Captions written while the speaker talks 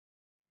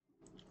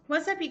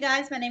What's up, you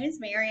guys? My name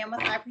is Mary. I'm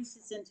with High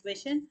Priestess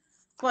Intuition.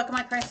 Welcome,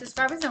 my current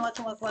subscribers, and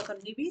welcome,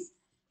 newbies.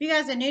 If you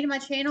guys are new to my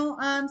channel,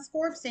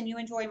 Scorps, and you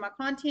enjoy my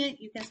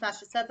content, you can smash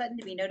the sub button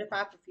to be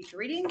notified for future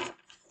readings.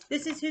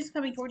 This is who's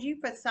coming towards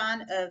you for the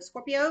sign of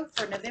Scorpio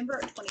for November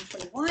of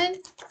 2021.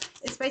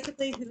 It's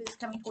basically who is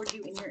coming towards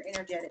you in your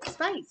energetic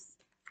space.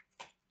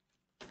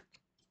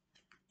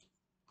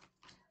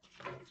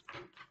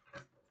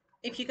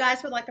 If you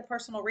guys would like a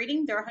personal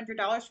reading, they're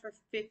 $100 for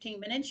 15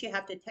 minutes. You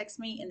have to text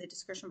me in the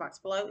description box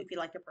below if you'd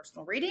like a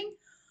personal reading.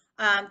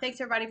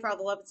 Thanks everybody for all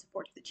the love and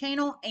support to the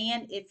channel.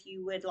 And if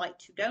you would like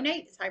to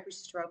donate, it's High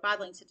Priestess 5,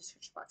 links in the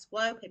description box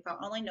below.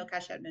 PayPal only, no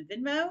cash out, no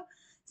Venmo.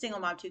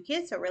 Single mom, 2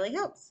 kids, so it really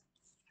helps.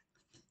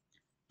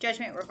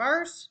 Judgment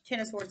reverse,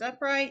 10 of swords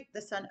upright,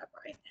 the sun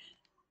upright.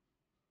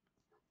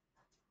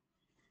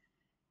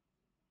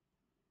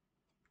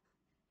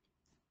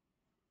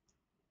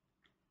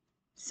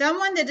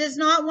 Someone that does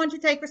not want to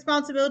take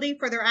responsibility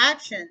for their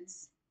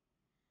actions.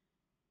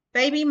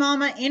 Baby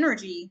mama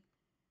energy.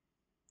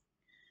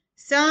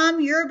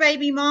 Some your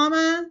baby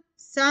mama,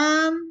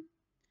 some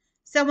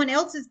someone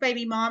else's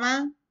baby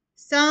mama,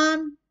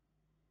 some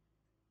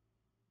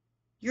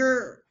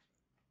your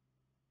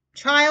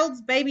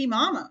child's baby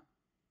mama.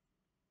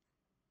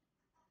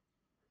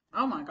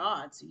 Oh my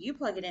God. So you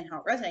plug it in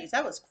how it resonates.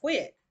 That was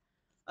quick.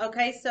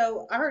 Okay,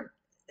 so I heard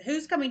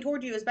who's coming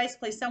toward you is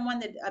basically someone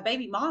that, a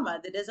baby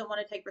mama that doesn't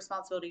want to take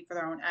responsibility for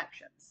their own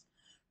actions.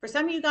 For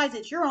some of you guys,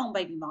 it's your own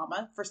baby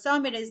mama. For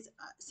some, it is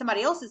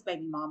somebody else's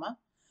baby mama.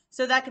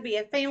 So that could be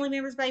a family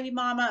member's baby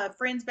mama, a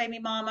friend's baby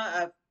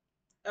mama,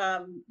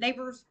 a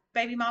neighbor's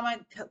baby mama,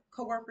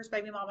 co-worker's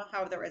baby mama,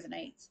 however that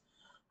resonates,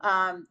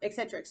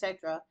 etc.,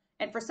 etc.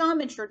 And for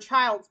some, it's your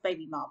child's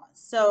baby mama.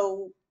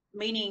 So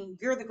meaning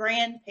you're the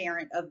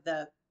grandparent of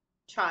the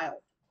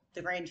child,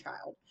 the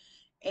grandchild,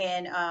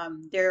 and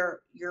they're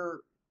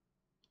your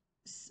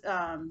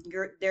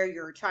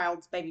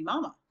child's baby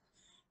mama,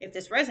 if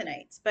this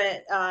resonates.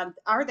 But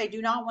or they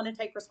do not want to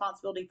take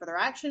responsibility for their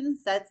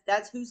actions.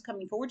 That's who's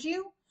coming towards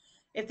you.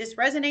 If this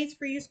resonates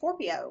for you,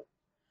 Scorpio.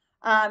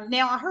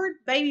 Now I heard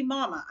baby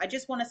mama. I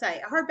just want to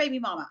say I heard baby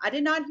mama. I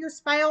did not hear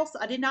spouse.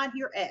 I did not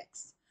hear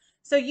ex.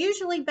 So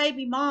usually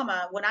baby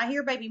mama, when I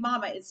hear baby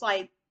mama, it's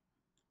like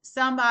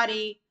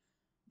somebody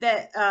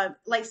that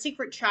like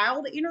secret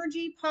child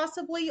energy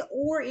possibly,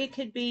 or it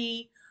could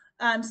be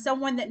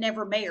someone that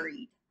never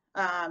married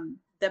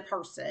the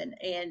person,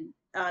 and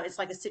it's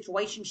like a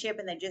situationship,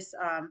 and they just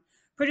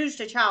produced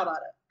a child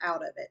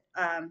out of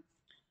it.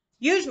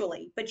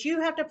 Usually, but you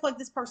have to plug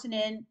this person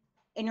in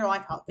your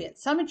life how it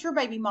fits. Some it's your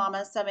baby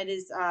mama, some it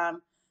is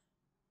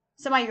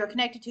somebody you're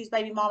connected to's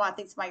baby mama. I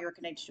think somebody you're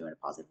connected to in a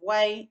positive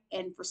way,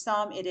 and for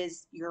some it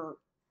is your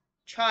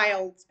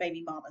child's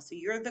baby mama. So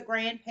you're the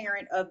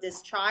grandparent of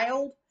this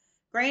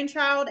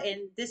grandchild,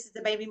 and this is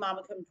the baby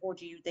mama coming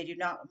towards you. They do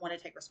not want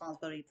to take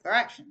responsibility for their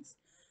actions.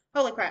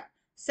 Holy crap.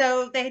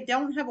 So they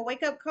don't have a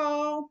wake-up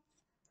call.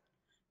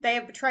 They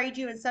have betrayed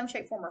you in some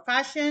shape, form, or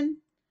fashion.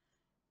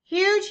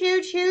 Huge,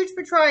 huge, huge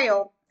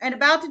betrayal, and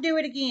about to do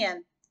it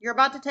again. You're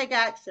about to take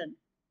action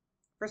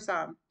for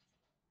some.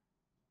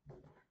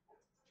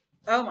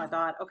 Oh my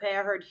God. Okay,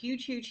 I heard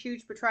huge, huge,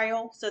 huge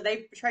betrayal. So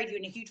they've betrayed you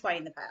in a huge way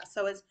in the past.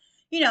 So it's,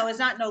 it's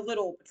not no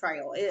little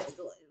betrayal. It's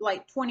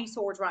like 20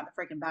 swords right in the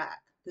freaking back,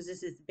 because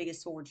this is the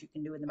biggest swords you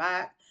can do in the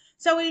back.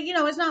 So,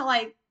 it's not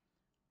like,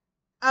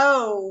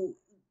 oh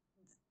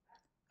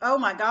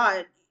my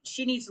God,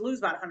 she needs to lose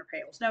about 100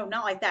 pounds. No,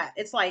 not like that.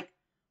 It's like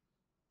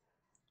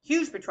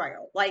huge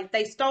betrayal. Like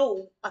they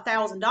stole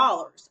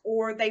 $1,000,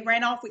 or they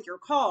ran off with your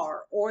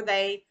car, or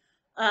they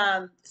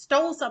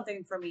stole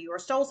something from you, or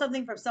stole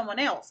something from someone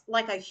else.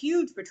 Like a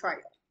huge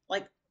betrayal,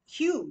 like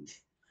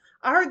huge.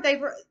 I heard they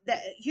were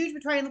that huge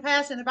betrayal in the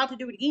past, and they're about to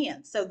do it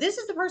again. So this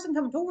is the person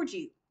coming towards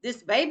you.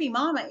 This baby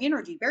mama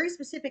energy, very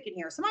specific in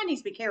here. Somebody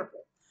needs to be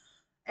careful.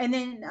 And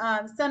then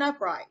sun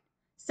upright.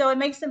 So it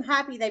makes them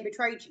happy they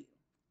betrayed you.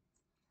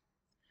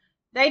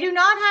 They do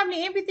not have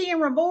any empathy and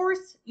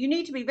remorse. You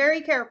need to be very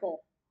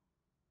careful.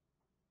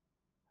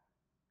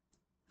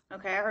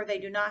 Okay, I heard they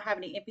do not have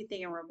any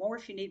empathy and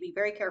remorse. You need to be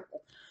very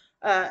careful.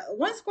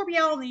 One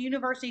Scorpio in the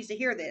universe needs to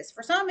hear this.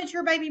 For some, it's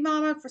your baby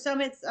mama. For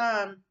some, it's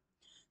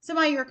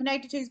somebody you're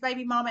connected to's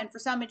baby mama. And for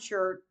some, it's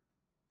your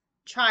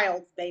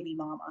child's baby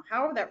mama.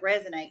 However that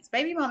resonates.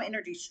 Baby mama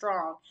energy is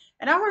strong.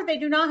 And I heard they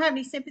do not have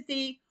any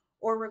sympathy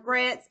or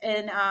regrets.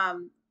 And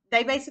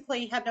they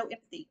basically have no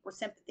empathy or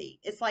sympathy.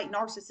 It's like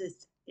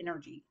narcissist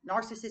energy.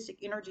 Narcissistic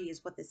energy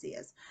is what this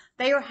is.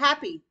 They are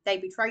happy they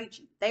betrayed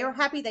you. They are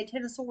happy they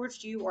 10 of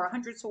swords you, or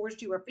 100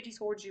 swords you, or 50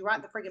 swords you right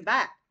in the freaking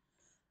back.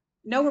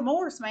 No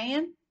remorse,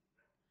 man.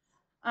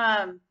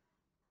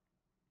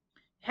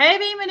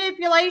 Heavy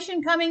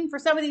manipulation coming for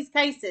some of these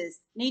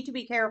cases. Need to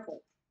be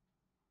careful.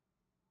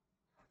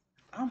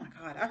 Oh my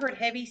God, I heard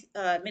heavy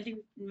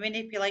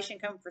manipulation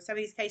coming for some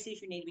of these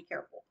cases. You need to be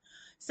careful.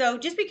 So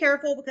just be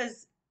careful,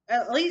 because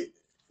at least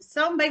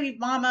some baby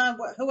mama,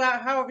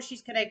 however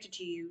she's connected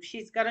to you,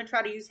 she's going to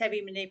try to use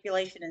heavy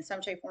manipulation in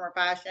some shape, form, or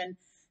fashion.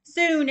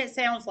 Soon, it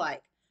sounds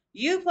like.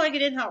 You plug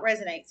it in how it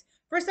resonates.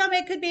 For some,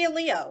 it could be a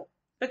Leo.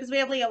 because we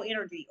have Leo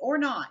energy, or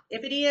not.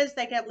 If it is,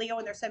 they could have Leo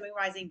in their sun, moon,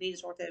 rising,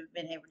 Venus, North,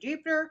 midheaven,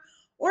 Jupiter,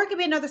 or it could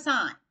be another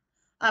sign.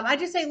 I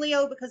just say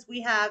Leo because we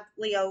have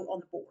Leo on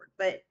the board,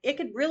 but it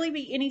could really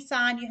be any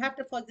sign. You have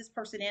to plug this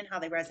person in how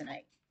they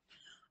resonate.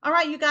 All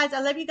right, you guys.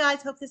 I love you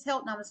guys. Hope this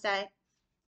helped. Namaste.